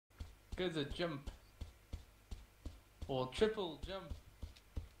Goes a jump. Or triple jump.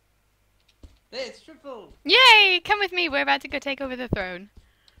 There, it's triple! Yay! Come with me, we're about to go take over the throne.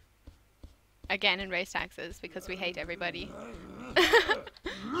 Again and raise taxes, because we hate everybody.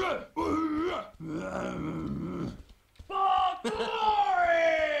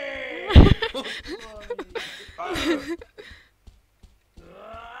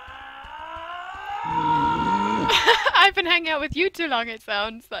 I've been hanging out with you too long, it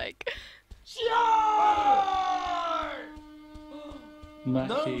sounds like.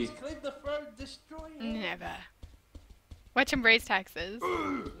 No, he's claimed the throne, destroy him! Never. Watch him raise taxes.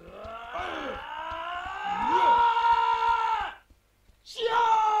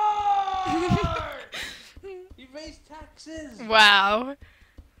 He raised taxes! Wow.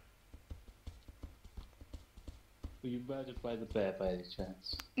 Were you murdered by the bear by any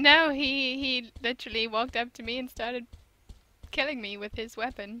chance? No, he literally walked up to me and started killing me with his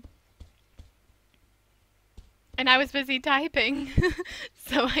weapon. And I was busy typing,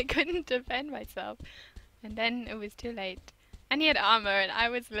 so I couldn't defend myself. And then it was too late. And he had armor, and I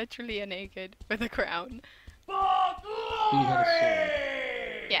was literally naked with a crown. You had a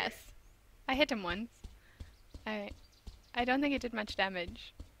sword. Yes. I hit him once. I don't think it did much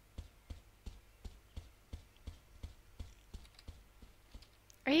damage.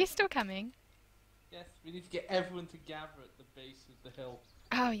 Are you still coming? Yes, we need to get everyone to gather at the base of the hill.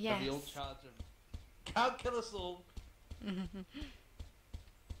 Oh, So yes. we all charge him. Can't kill us all!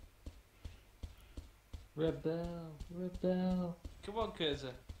 Rebel, rebel. Come on, Cursor.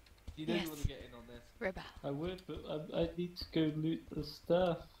 You know Yes. you want to get in on this. Rebel. I would, but I need to go loot the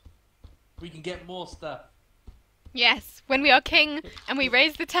stuff. We can get more stuff. Yes, when we are king and we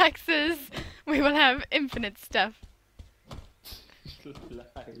raise the taxes, we will have infinite stuff.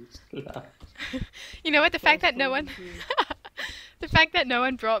 Lies. You know what? The fact that no one, the fact that no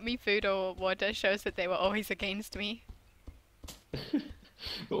one brought me food or water shows that they were always against me.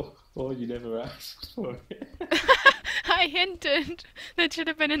 Or you never asked for it. I hinted. That should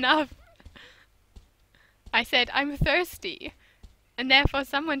have been enough. I said, I'm thirsty. And therefore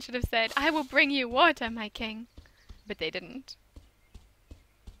someone should have said, I will bring you water, my king. But they didn't.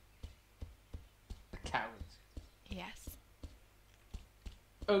 The cowards. Yes.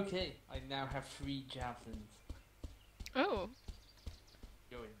 Okay, I now have 3 javelins. Oh.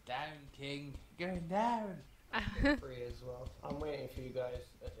 Going down, king. Going down. Free as well. I'm waiting for you guys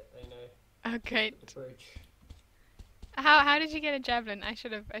at the, Oh, great. the bridge. How did you get a javelin? I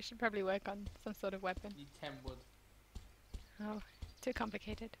should probably work on some sort of weapon. Need 10 wood. Oh, too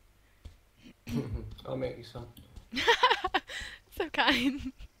complicated. I'll make you some. So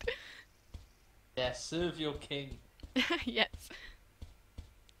kind. Yeah, serve your king. Yes.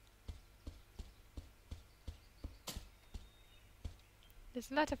 There's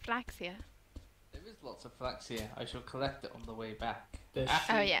a lot of flax here. There is lots of flax here. I shall collect it on the way back. There's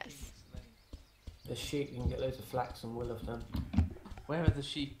After Oh, the yes. king is slain. The sheep, you can get loads of flax and wool of them. Where are the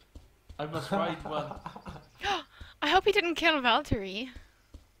sheep? I must ride one. I hope he didn't kill Valtteri.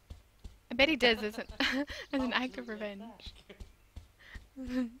 I bet he does as an act of revenge.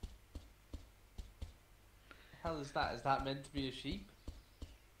 The hell is that? Is that meant to be a sheep?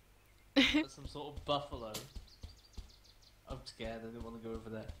 That's some sort of buffalo. I'm scared. I don't want to go over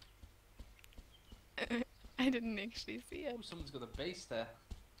there. I didn't actually see it. Oh, someone's got a base there.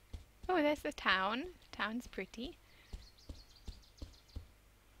 Oh, there's the town. Town's pretty.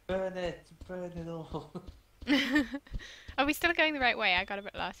 Burn it all. Are we still going the right way? I got a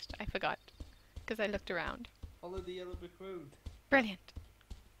bit lost. I forgot. Because I looked around. Follow the yellow brick road. Brilliant.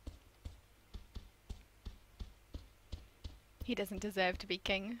 He doesn't deserve to be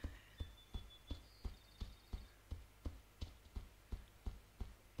king.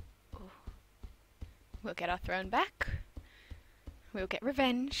 Ooh. We'll get our throne back. We'll get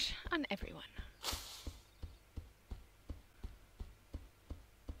revenge on everyone.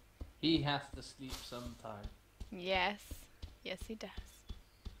 He has to sleep sometime. Yes. Yes, he does.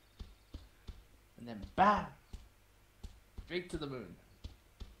 And then bam! Straight to the moon.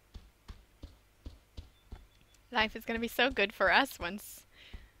 Life is going to be so good for us once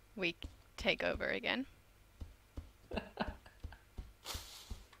we take over again.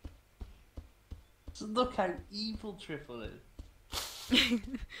 So look how evil Triple is.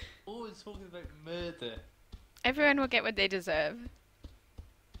 Always talking about murder. Everyone will get what they deserve.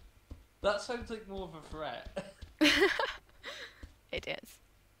 That sounds like more of a threat. It is.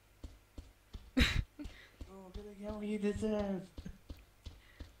 Oh, gonna get what you deserve.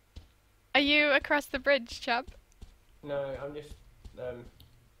 Are you across the bridge, Chub? No, I'm just a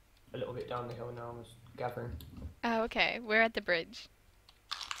little bit down the hill now. I was gathering. Oh, okay. We're at the bridge.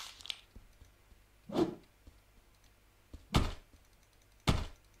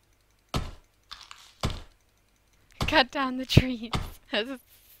 cut down the trees as a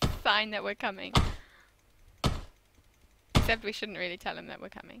sign that we're coming. Except we shouldn't really tell him that we're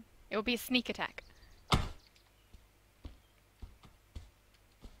coming. It will be a sneak attack.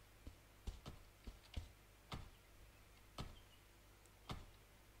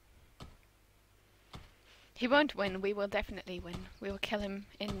 He won't win, we will definitely win. We will kill him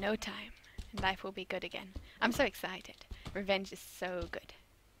in no time, and life will be good again. I'm so excited. Revenge is so good.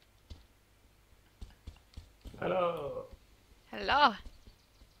 Hello. Hello.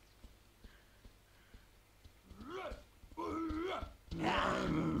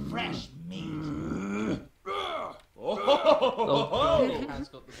 Fresh meat. Oh, has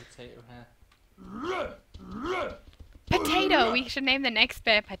got the potato hair. Potato! We should name the next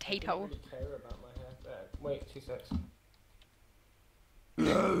bear I Potato. don't really care about my hair. Wait, 2 seconds.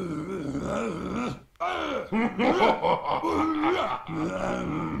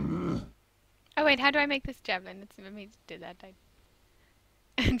 Oh wait, how do I make this javelin? Let me do that.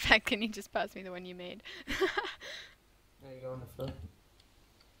 In fact, can you just pass me the one you made? There you go on the floor.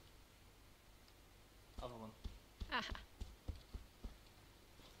 Other one. Aha.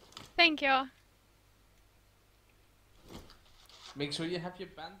 Thank you. Make sure you have your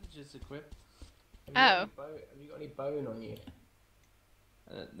bandages equipped. Have you got any bone on you?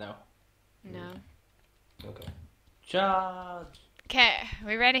 No. No. Okay. Charge! Okay, are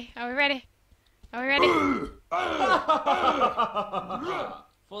we ready? Are we ready? Are we ready?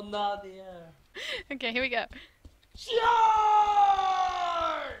 For Nadia! Okay, here we go.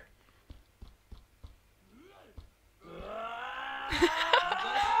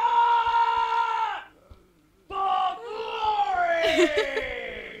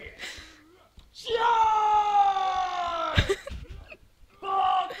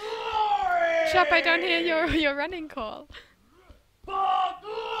 Shop, I don't hear your running call.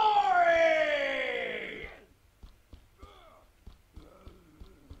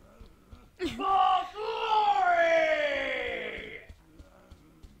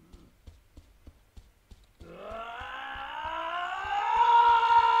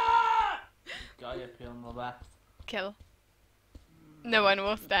 Guy up here on the left. Kill. No one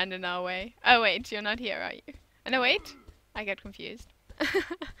will stand in our way. Oh wait, you're not here, are you? Oh, no, wait. I got confused.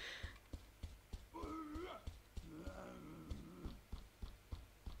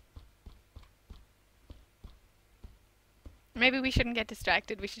 Maybe we shouldn't get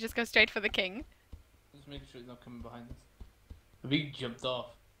distracted. We should just go straight for the king. Just make sure he's not coming behind us. If he jumped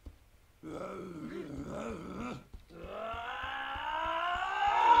off.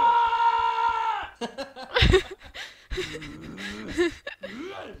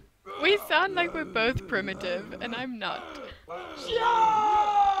 We sound like we're both primitive, and I'm not.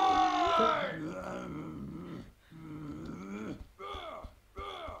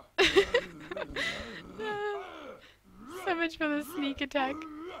 So much for the sneak attack.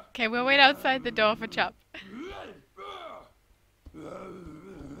 Okay, we'll wait outside the door for Chop.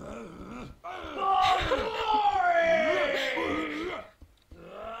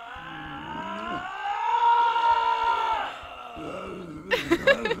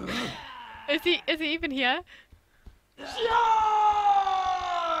 Is he even here?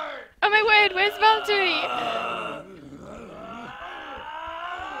 Oh my word, where's Valtteri?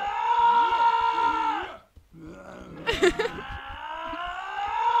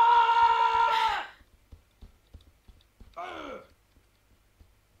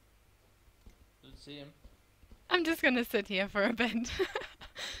 Don't see him. I'm just gonna sit here for a bit.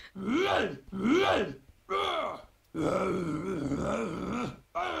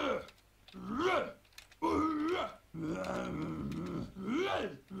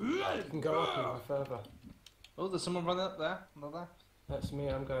 You can go up even further. Oh, there's someone running up there on the left. That's me,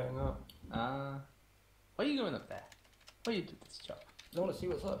 I'm going up. Ah. Why are you going up there? Why you do this job? I want to see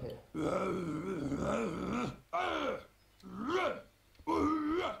what's up here.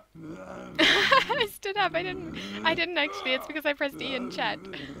 I stood up. I didn't actually. It's because I pressed E in chat.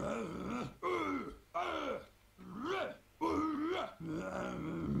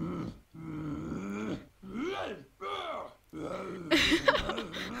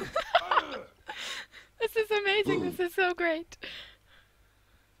 This is amazing. This is so great.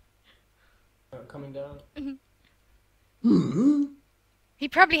 Coming down. He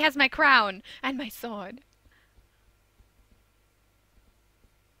probably has my crown and my sword.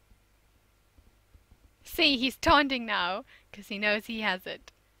 See, he's taunting now because he knows he has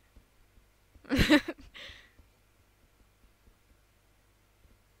it.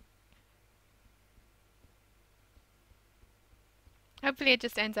 Hopefully it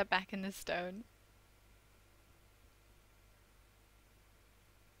just ends up back in the stone.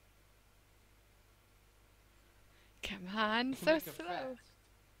 Come on, You can so make a slow. threat.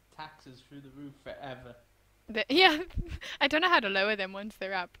 Taxes through the roof forever. Yeah, I don't know how to lower them once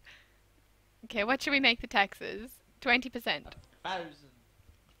they're up. Okay, what should we make the taxes? 20%. 1,000.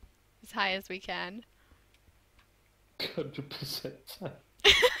 As high as we can. 100%.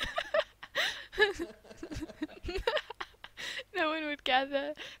 No one would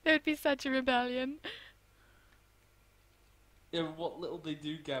gather. There would be such a rebellion. Yeah, what little they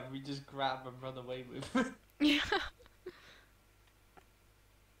do gather, we just grab and run away with. Yeah.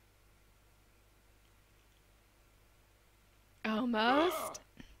 Almost.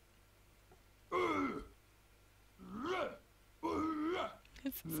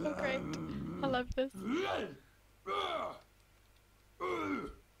 This is so great. I love this.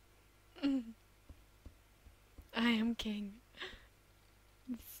 I am king.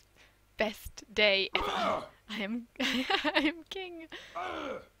 It's best day ever. I am king.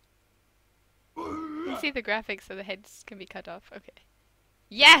 You see the graphics so the heads can be cut off. Okay.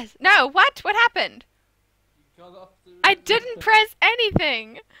 Yes! No! What? What happened? You got off the I didn't press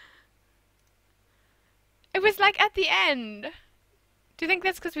anything! It was like at the end. Do you think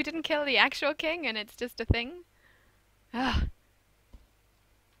that's because we didn't kill the actual king and it's just a thing? Ah.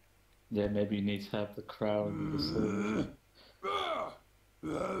 Yeah, maybe you need to have the crown. The sword.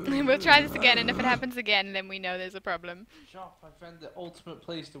 We'll try this again, and if it happens again, then we know there's a problem. Shop, I found the ultimate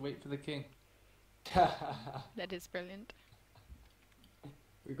place to wait for the king. That is brilliant.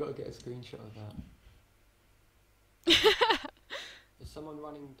 We've got to get a screenshot of that. There's someone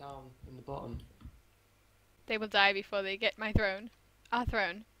running down in the bottom. They will die before they get my throne. Our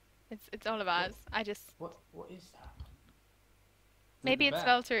throne. It's all of ours. I just... What is that? Maybe it's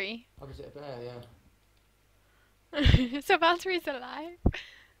Valtteri. Oh, is it a bear? Yeah. So Valtteri's alive?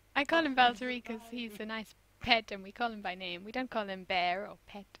 I call him Valtteri because he's a nice pet and we call him by name. We don't call him bear or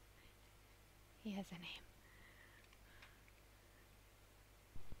pet. He has a name.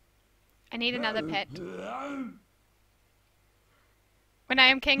 I need another pet. When I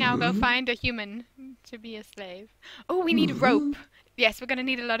am king, I'll go find a human to be a slave. Oh, we need rope. Yes, we're going to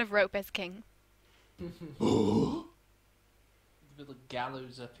need a lot of rope as king. The little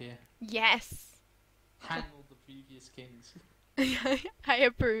gallows up here. Yes. Hang all the previous kings. I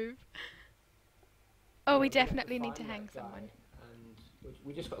approve. Oh, we Well, have definitely need find to that hang guy, someone. And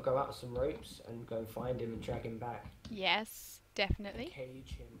we just got to go out some ropes and go and find him and drag him back. Yes, definitely.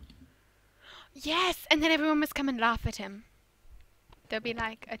 Cage him. Yes, and then everyone must come and laugh at him. There'll be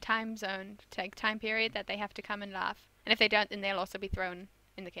like a time zone, like time period that they have to come and laugh. And if they don't, then they'll also be thrown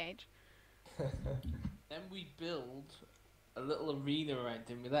in the cage. Then we build a little arena around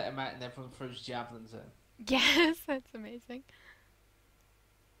him. We let him out and everyone throws javelins in. Yes, that's amazing.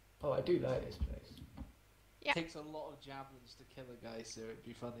 Oh, I do like this place. Yeah. Takes a lot of javelins to kill a guy, so it'd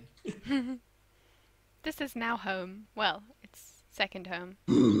be funny. This is now home. Well, it's second home.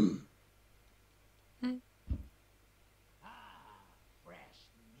 Fresh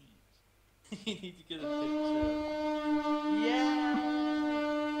meat. You need to get a picture. Yeah.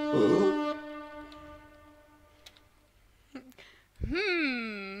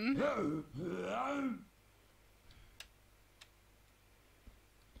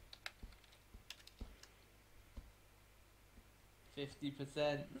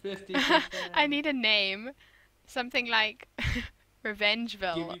 50%. 50%. I need a name. Something like Give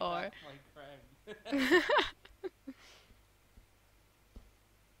Revengeville me or... back my crown.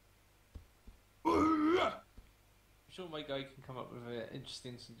 I'm sure my guy can come up with an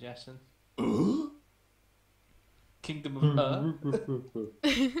interesting suggestion. Kingdom of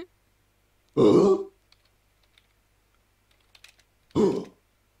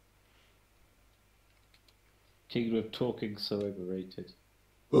Kingdom of Talking so overrated.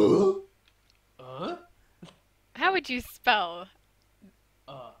 How would you spell?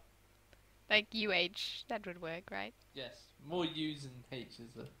 Uh. Like UH, that would work, right? Yes. More U's and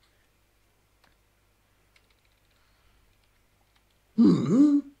H's.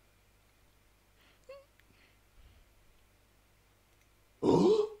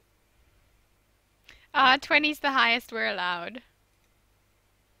 Ah, 20's the highest we're allowed.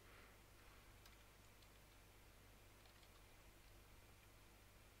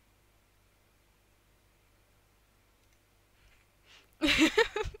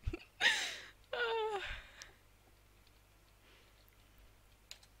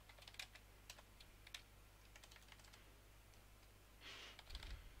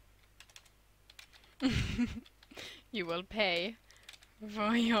 You will pay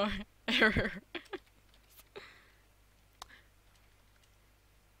for your error.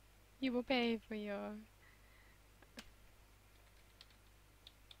 You will pay for your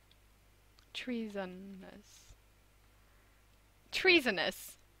treasonness.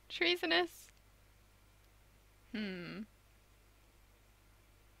 Treasonous. Treasonous? Hmm.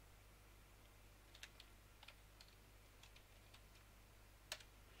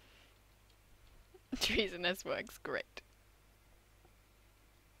 Treasonous works great.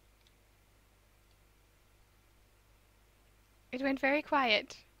 It went very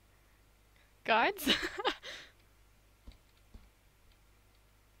quiet. Guards?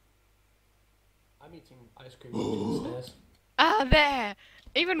 I'm eating ice cream upstairs. Ah, there!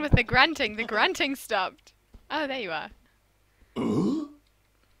 Even with the grunting stopped. Oh, there you are. From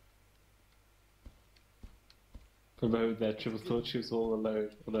over there, Triple thought she was all alone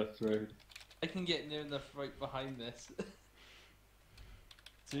on her throne. I can get near enough right behind this.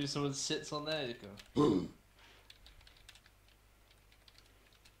 So if someone sits on there, you go.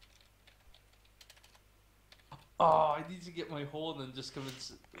 Oh, I need to get my horn and just come and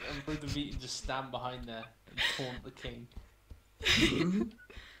load the meat and just stand behind there and taunt the king.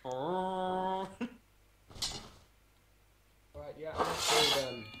 Oh. Right, yeah, I'm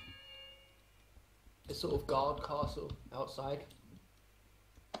gonna build a sort of guard castle outside.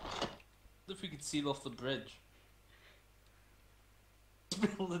 What if we could seal off the bridge?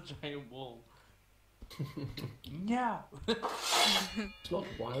 Build a giant wall. No! It's not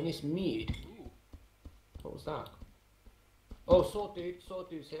wine, it's mead. Ooh. What was that? Oh, sword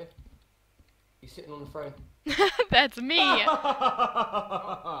dude's here. He's sitting on the throne. That's me!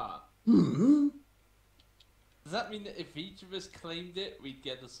 Does that mean that if each of us claimed it, we'd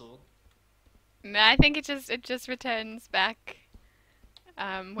get a sword? No, I think it just returns back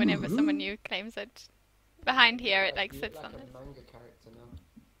whenever someone new claims it. Behind here, it like You sits look on like it. a manga character now.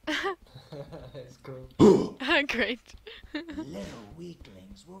 It's cool. Great. Little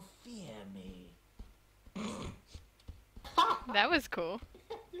weaklings will fear me. That was cool.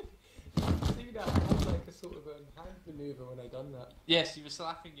 See that? I was like a sort of hand maneuver when I done that. Yes, you were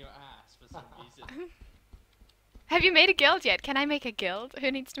slapping your ass for some reason. Have you made a guild yet? Can I make a guild?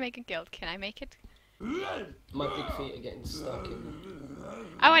 Who needs to make a guild? Can I make it? My big feet are getting stuck in.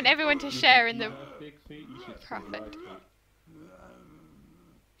 I want everyone to share in the You have big feet, you should see profit. my feet.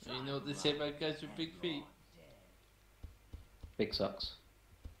 You know what they say about guys with big feet? Big socks.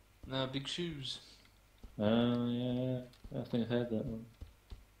 No, big shoes. Oh yeah, I think I heard that one.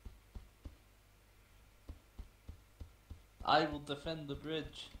 I will defend the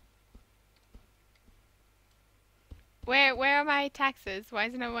bridge. Where are my taxes? Why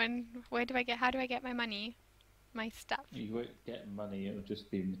is no one? How do I get my money? My stuff. You won't get money, it'll just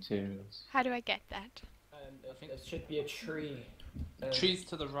be materials. How do I get that? There should be a tree. Trees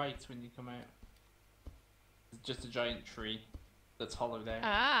to the right when you come out. It's just a giant tree that's hollowed out.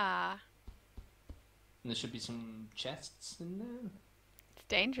 Ah, And there should be some chests in there. it's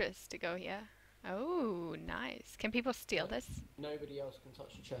dangerous to go here. Oh, nice. Can people steal this? Nobody else can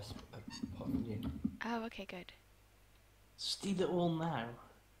touch the chest apart from you. Oh, okay, good. Steal it all now.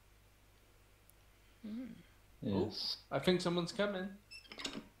 Mm. Yes. I think someone's coming.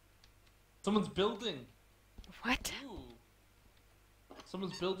 Someone's building. What? Ooh.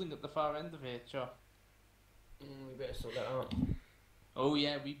 Someone's building at the far end of here, Chuck. We better sort that out. Oh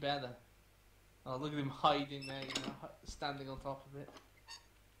yeah, we better. Oh, look at him hiding there, you know, standing on top of it.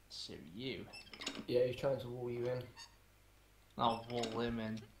 So you. Yeah, he's trying to wall you in. I'll wall him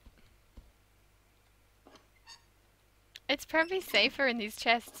in. It's probably safer in these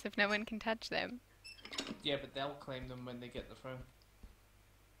chests if no one can touch them. Yeah, but they'll claim them when they get the throne.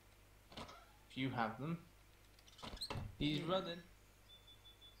 If you have them. He's running.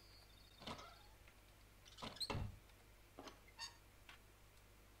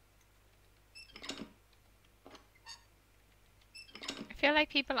 I feel like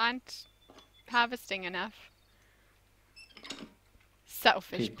people aren't harvesting enough.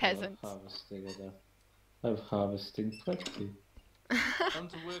 Selfish People peasants. are harvesting enough. I'm harvesting plenty. Time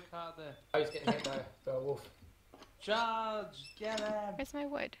to work harder. Oh, he's getting hit by a wolf. Charge! Get him! Where's my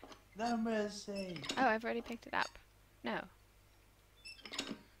wood? No mercy! Oh, I've already picked it up. No.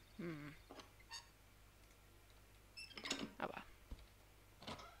 Oh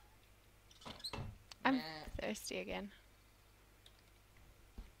well. I'm thirsty again.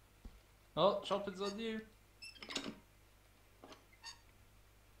 Oh, chopping's on you.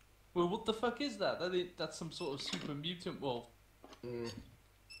 Well, what the fuck is that? That's some sort of super mutant wolf. Mm.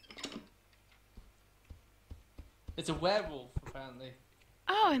 It's a werewolf, apparently.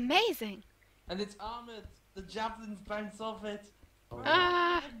 Oh, amazing! And it's armored. The javelins bounce off it. Oh,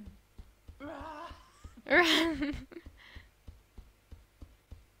 Ah! Ah! Run!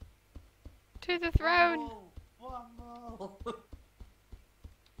 To the throne! One more.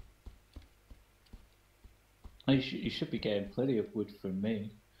 I You should be getting plenty of wood from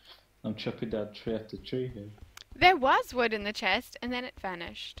me. I'm chopping down tree after tree here. There was wood in the chest, and then it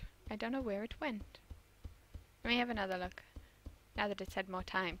vanished. I don't know where it went. Let me have another look, now that it's had more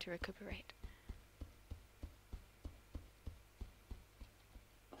time to recuperate.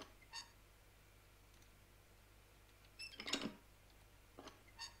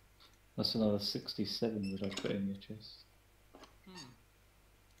 That's another 67 that I put in your chest.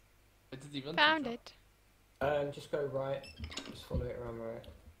 Where did he run Found to? it. Just go right. Just follow it around right.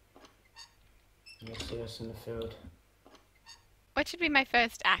 And you'll see us in the field. What should be my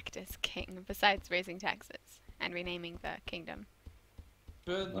first act as king, besides raising taxes and renaming the kingdom?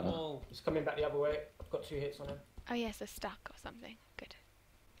 Burn them all. He's coming back the other way. I've got 2 hits on him. Oh yes, a stuck or something. Good.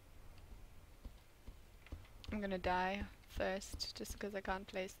 I'm gonna die first, just because I can't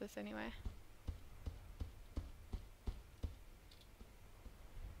place this anyway.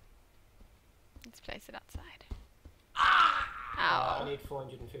 Let's place it outside. I Ow. need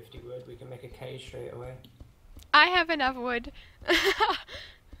 450 wood. We can make a cage straight away. I have enough wood.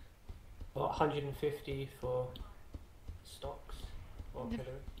 What, 150 for stocks or pillory?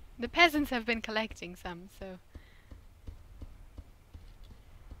 The peasants have been collecting some, so...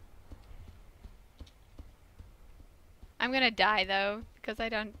 I'm gonna die though, because I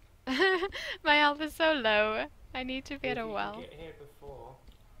don't... My health is so low. I need to be at a well. If you get here before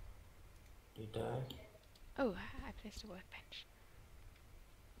you die. Oh, I placed a workbench.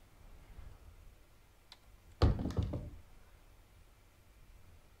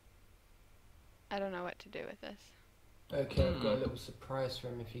 I don't know what to do with this. Okay, I've got a little surprise for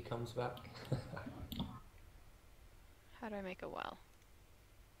him if he comes back. How do I make a well?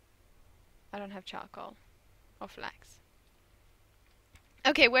 I don't have charcoal or flax.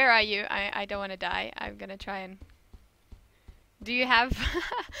 Okay, where are you? I don't want to die. I'm gonna try and... Do you have...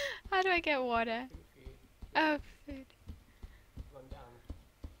 How do I get water? Oh, food. Run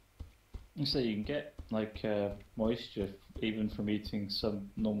down. So you can get like moisture even from eating some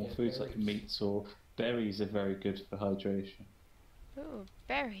normal Yeah, foods like berries. meats or berries are very good for hydration. Ooh,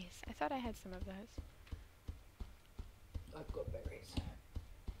 berries. I thought I had some of those. I've got berries.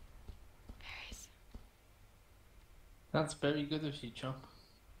 Berries. That's very good of you, Chomp.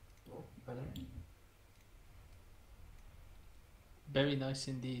 Oh, I know. Very nice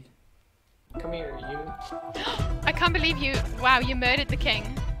indeed. Come here, you. I can't believe you... Wow, you murdered the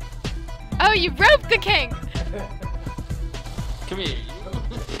king. Oh, you roped the king! Come here, you.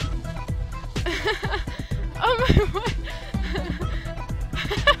 Oh my word.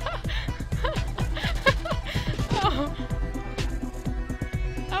 Oh.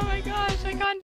 Oh my gosh, I can't